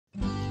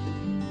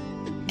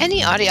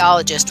Any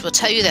audiologist will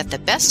tell you that the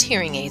best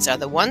hearing aids are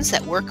the ones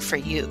that work for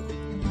you.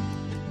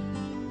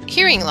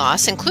 Hearing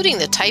loss, including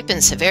the type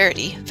and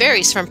severity,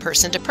 varies from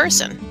person to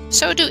person.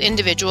 So do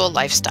individual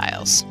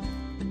lifestyles.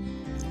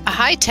 A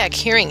high-tech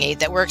hearing aid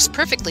that works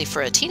perfectly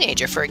for a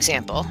teenager, for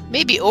example,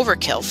 may be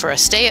overkill for a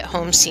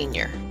stay-at-home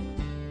senior.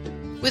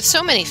 With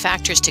so many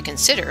factors to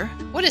consider,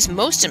 what is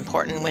most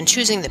important when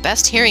choosing the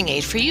best hearing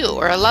aid for you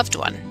or a loved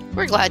one?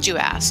 We're glad you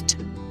asked.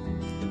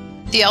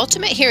 The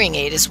ultimate hearing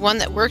aid is one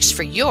that works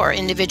for your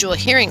individual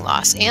hearing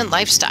loss and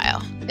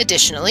lifestyle.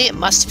 Additionally, it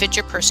must fit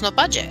your personal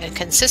budget and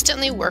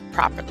consistently work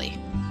properly.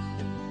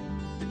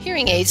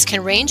 Hearing aids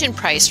can range in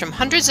price from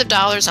hundreds of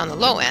dollars on the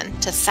low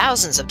end to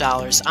thousands of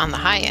dollars on the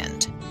high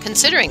end.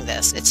 Considering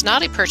this, it's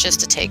not a purchase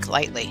to take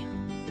lightly.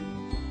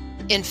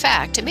 In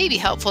fact, it may be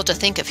helpful to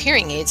think of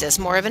hearing aids as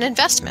more of an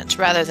investment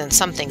rather than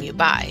something you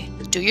buy.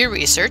 Do your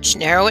research,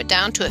 narrow it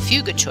down to a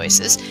few good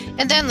choices,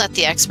 and then let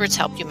the experts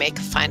help you make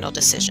a final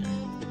decision.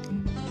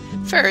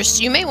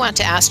 First, you may want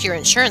to ask your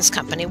insurance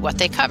company what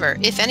they cover,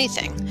 if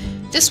anything.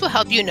 This will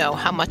help you know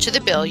how much of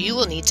the bill you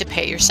will need to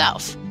pay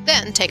yourself.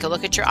 Then take a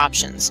look at your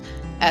options.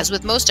 As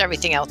with most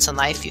everything else in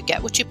life, you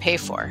get what you pay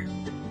for.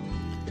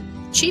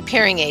 Cheap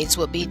hearing aids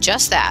will be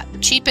just that,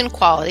 cheap in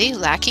quality,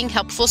 lacking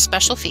helpful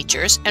special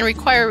features, and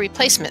require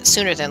replacement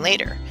sooner than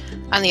later.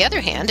 On the other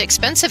hand,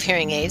 expensive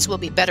hearing aids will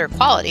be better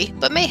quality,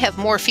 but may have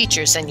more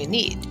features than you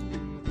need.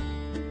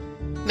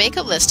 Make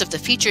a list of the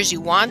features you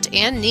want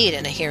and need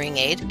in a hearing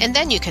aid, and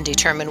then you can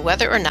determine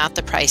whether or not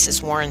the price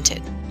is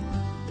warranted.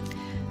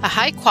 A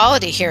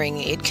high-quality hearing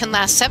aid can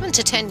last 7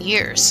 to 10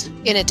 years.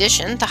 In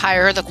addition, the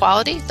higher the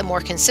quality, the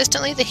more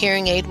consistently the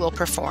hearing aid will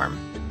perform.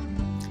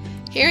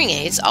 Hearing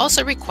aids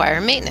also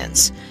require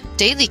maintenance.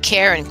 Daily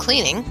care and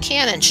cleaning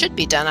can and should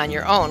be done on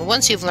your own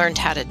once you've learned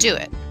how to do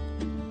it.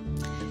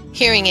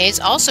 Hearing aids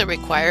also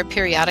require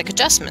periodic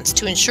adjustments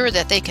to ensure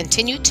that they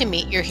continue to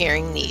meet your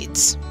hearing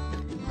needs.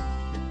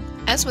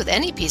 As with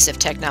any piece of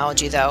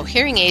technology, though,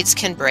 hearing aids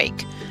can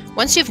break.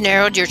 Once you've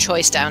narrowed your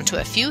choice down to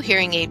a few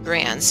hearing aid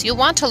brands, you'll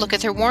want to look at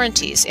their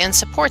warranties and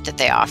support that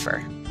they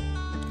offer.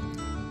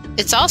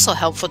 It's also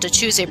helpful to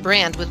choose a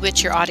brand with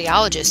which your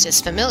audiologist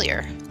is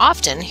familiar.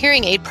 Often,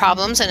 hearing aid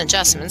problems and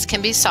adjustments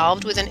can be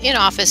solved with an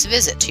in-office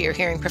visit to your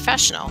hearing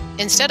professional,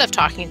 instead of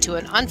talking to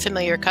an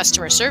unfamiliar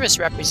customer service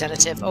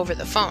representative over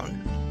the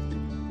phone.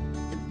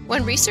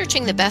 When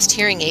researching the best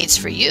hearing aids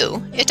for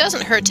you, it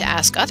doesn't hurt to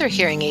ask other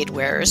hearing aid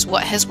wearers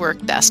what has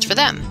worked best for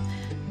them.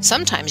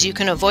 Sometimes you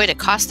can avoid a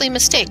costly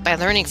mistake by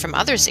learning from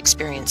others'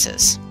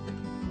 experiences.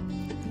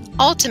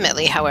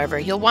 Ultimately, however,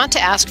 you'll want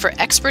to ask for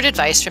expert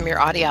advice from your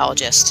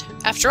audiologist.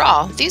 After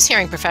all, these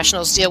hearing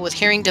professionals deal with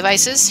hearing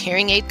devices,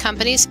 hearing aid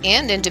companies,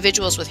 and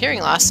individuals with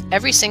hearing loss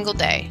every single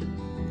day.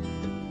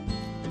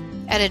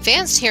 At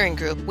Advanced Hearing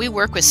Group, we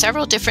work with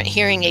several different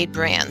hearing aid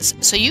brands,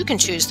 so you can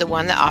choose the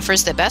one that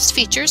offers the best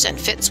features and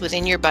fits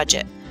within your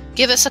budget.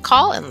 Give us a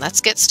call and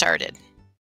let's get started.